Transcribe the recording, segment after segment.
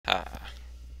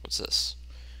What's this?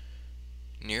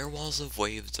 Near walls of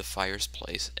waves the fire's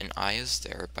place, an eye is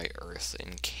there by earth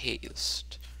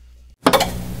encased.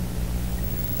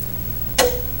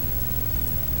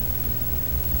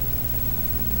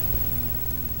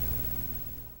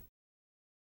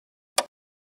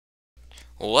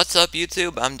 What's up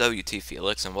YouTube? I'm WT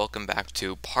Felix and welcome back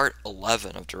to part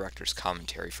 11 of Director's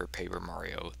Commentary for Paper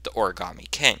Mario, the Origami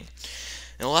King.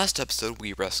 In the last episode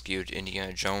we rescued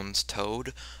Indiana Jones'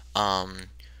 Toad.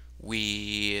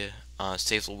 We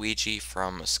saved Luigi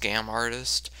from a scam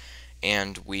artist,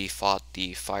 and we fought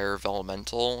the fire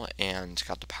elemental and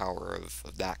got the power of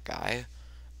that guy.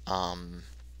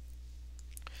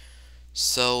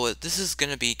 So this is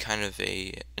gonna be kind of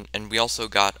and we also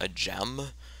got a gem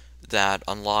that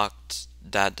unlocked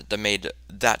that made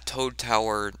that Toad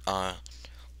Tower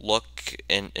look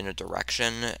in a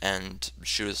direction and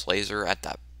shoot his laser at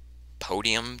that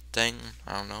podium thing.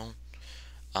 I don't know.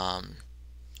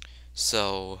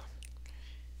 So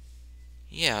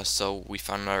yeah, so we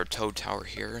found another Toad Tower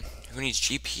here. Who needs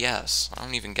GPS? I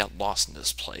don't even get lost in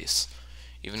this place,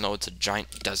 even though it's a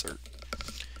giant desert.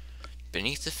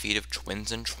 Beneath the feet of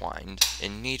twins entwined,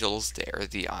 in needles there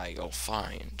the eye you'll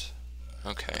find.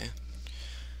 Okay.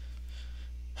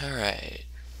 Alright.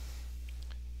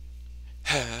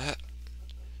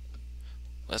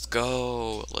 Let's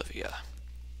go, Olivia.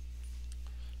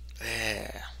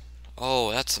 Yeah.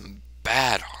 Oh, that's some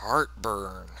bad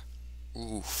heartburn.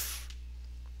 Oof.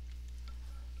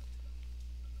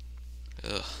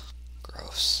 Ugh.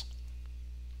 Gross.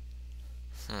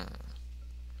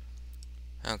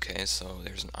 Okay, so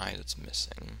there's an eye that's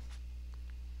missing.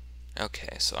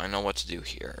 Okay, so I know what to do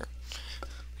here.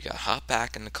 We gotta hop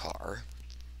back in the car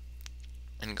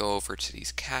and go over to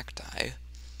these cacti,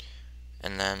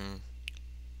 and then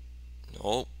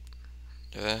nope.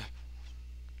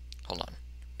 Hold on.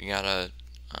 We gotta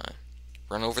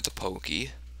run over the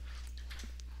pokey.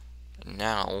 And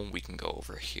now we can go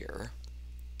over here.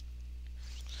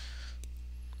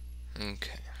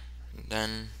 Okay. And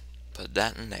then put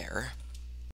that in there.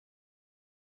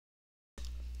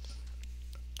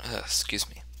 Excuse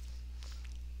me.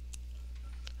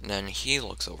 And then he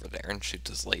looks over there and shoots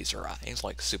his laser eyes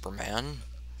like Superman.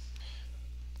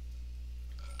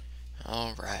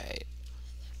 Alright.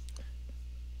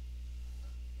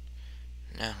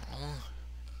 Now...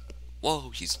 Whoa,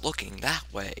 he's looking that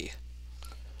way.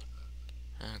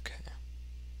 Okay.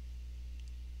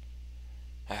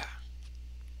 Ah.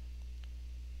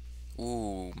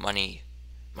 Ooh, money.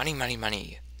 Money, money,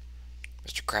 money.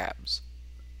 Mr. Krabs.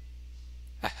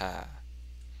 Haha.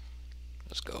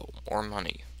 Let's go. More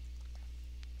money.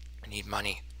 I need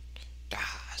money.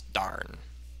 Ah, darn.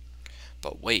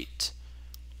 But wait.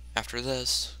 After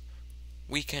this,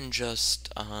 we can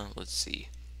just, let's see.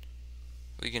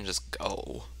 We can just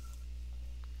go.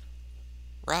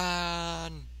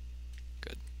 Run!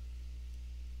 Good.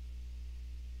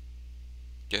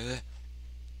 Good.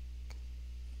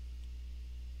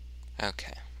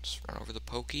 Okay. Just run over the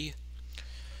pokey.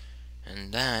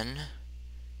 And then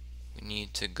we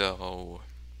need to go...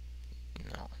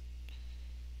 No.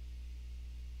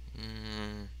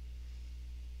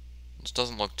 This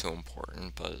doesn't look too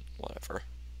important, but whatever.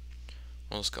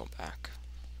 We'll just go back.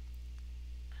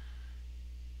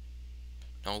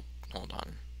 Nope, hold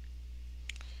on.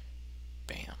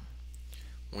 Bam.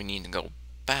 We need to go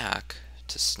back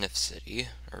to Sniff City,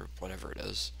 or whatever it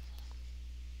is.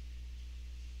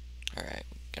 Alright,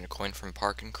 get a coin from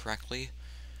parking correctly.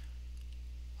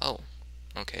 Oh,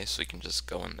 okay, so we can just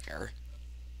go in there.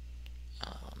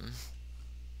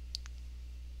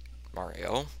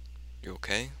 Mario, you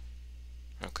okay?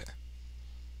 Okay.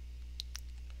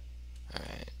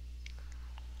 Alright.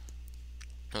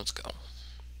 Let's go.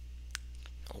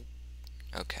 Oh,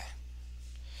 okay.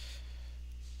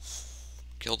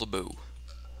 Kill the boo.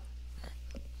 Right.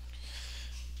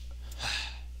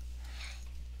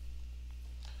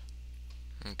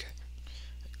 Okay.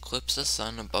 Eclipse the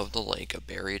sun above the lake, a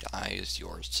buried eye is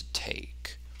yours to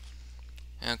take.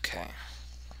 Okay.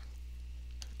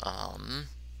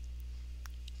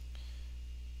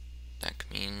 That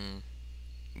could mean,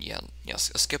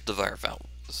 yes. Skip the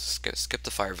skip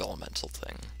the fire elemental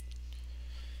thing.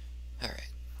 All right.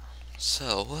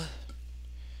 So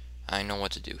I know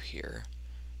what to do here,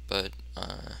 but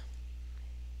okay.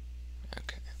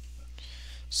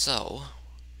 So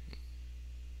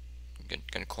get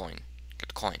a coin. Get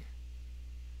the coin.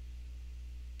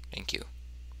 Thank you.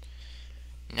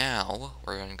 Now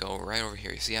we're gonna go right over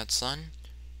here. You see that sun?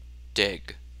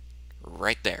 Dig.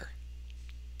 Right there.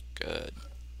 Good.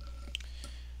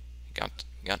 We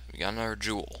got another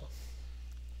jewel.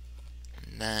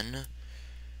 And then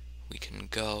we can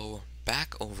go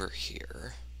back over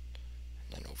here,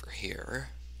 and then over here.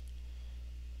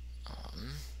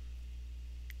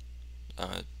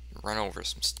 Run over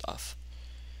some stuff.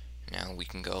 Now we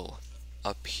can go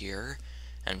up here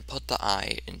and put the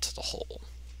eye into the hole.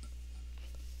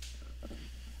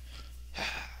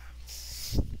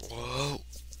 Whoa!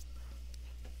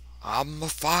 I'm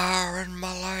firing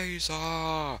my laser!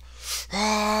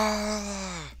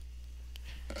 Ah!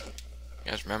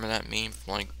 You guys remember that meme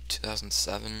from like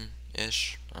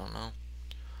 2007-ish? I don't know.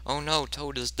 Oh no,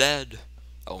 Toad is dead!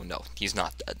 Oh no, he's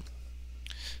not dead.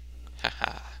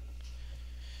 Haha.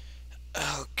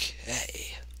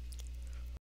 Okay.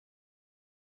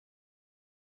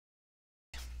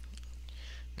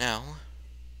 Now,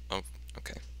 oh,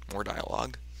 okay, more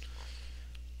dialogue.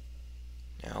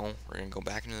 Now, we're gonna go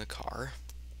back into the car.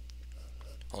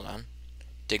 Hold on.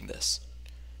 Dig this.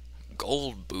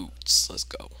 Gold boots. Let's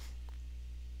go.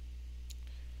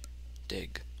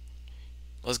 Dig.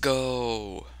 Let's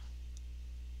go.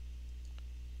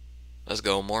 Let's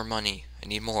go. More money. I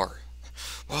need more.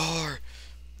 More.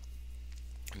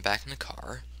 I'm back in the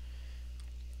car.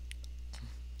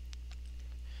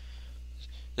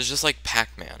 It's just like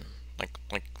Pac-Man. Like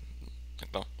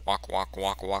the walk.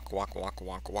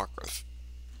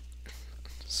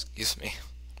 Excuse me.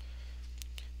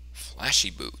 Flashy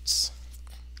boots.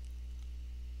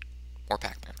 More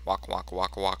Pac-Man. Walk.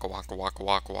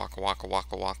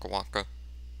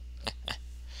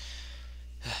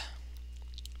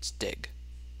 Let's dig.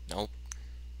 Nope.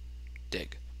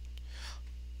 Dig.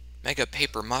 Mega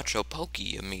Paper Macho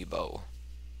Pokey Amiibo.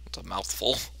 It's a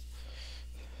mouthful.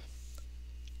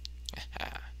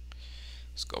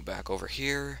 Let's go back over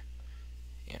here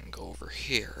and go over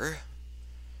here.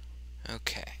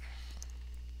 Okay.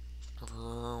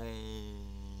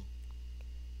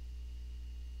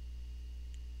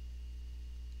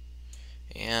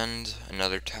 And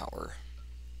another tower.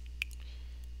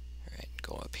 Alright,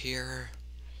 go up here.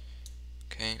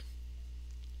 Okay.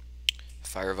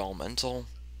 Fire of Elemental.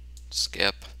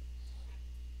 Skip.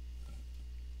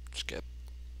 Skip.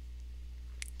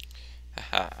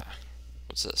 Haha.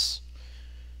 What's this?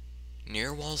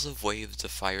 Near walls of waves the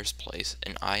fire's place,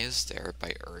 an eye is there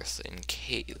by earth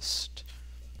encased.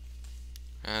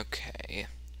 Okay.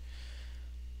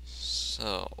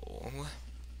 So...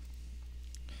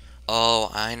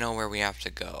 oh, I know where we have to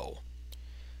go.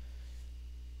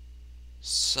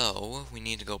 So, we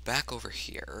need to go back over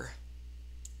here.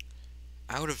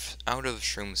 Out of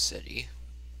Shroom City.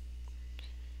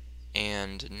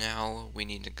 And now we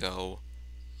need to go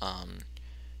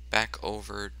back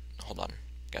over. Hold on,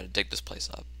 gotta dig this place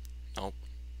up. Nope.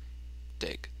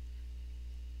 Dig.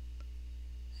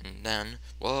 And then,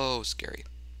 whoa, scary.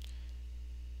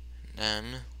 And then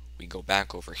we go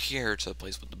back over here to the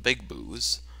place with the big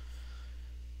booze.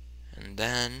 And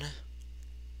then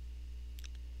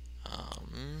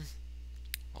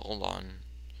hold on.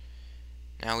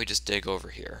 Now we just dig over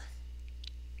here.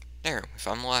 There, we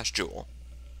found the last jewel.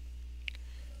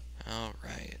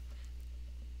 Alright.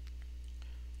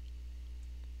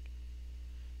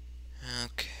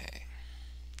 Okay.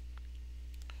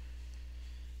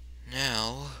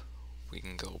 Now, we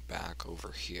can go back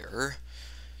over here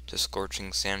to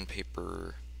Scorching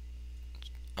Sandpaper,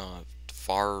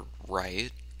 far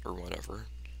right, or whatever.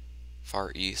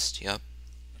 Far east, yep.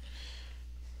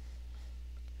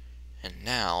 And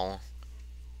now,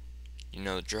 you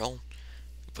know the drill.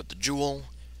 We put the jewel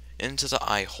into the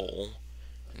eye hole,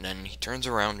 and then he turns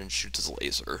around and shoots his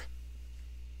laser.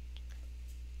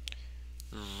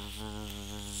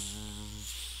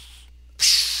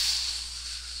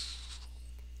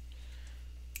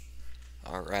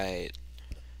 Alright.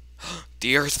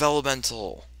 The Earth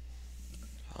Elemental!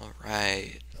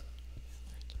 Alright.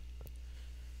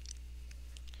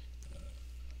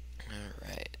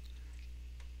 Alright.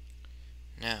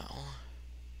 Now...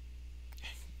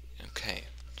 okay.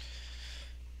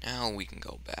 Now we can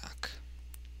go back.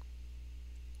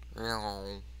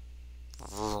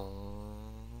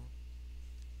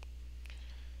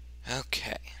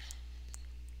 Okay.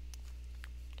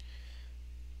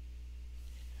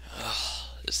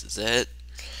 This is it.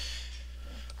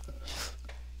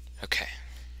 Okay.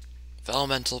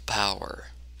 Elemental power.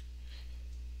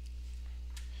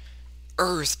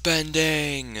 Earth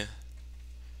bending.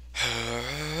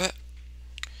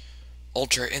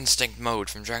 Ultra Instinct Mode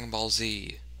from Dragon Ball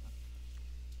Z.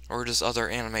 Or just other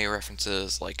anime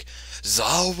references like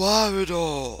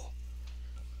Zawado.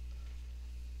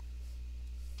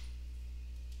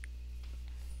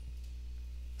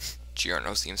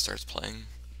 Giorno's theme starts playing.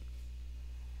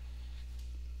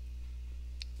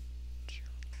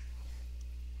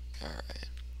 Alright.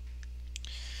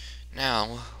 Now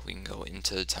now we can go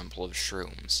into the Temple of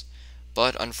Shrooms.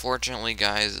 But unfortunately,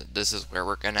 guys, this is where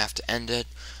we're gonna have to end it.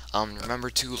 Remember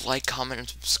to like, comment, and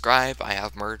subscribe. I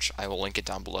have merch. I will link it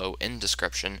down below in the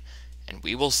description. And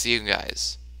we will see you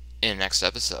guys in the next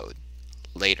episode.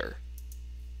 Later.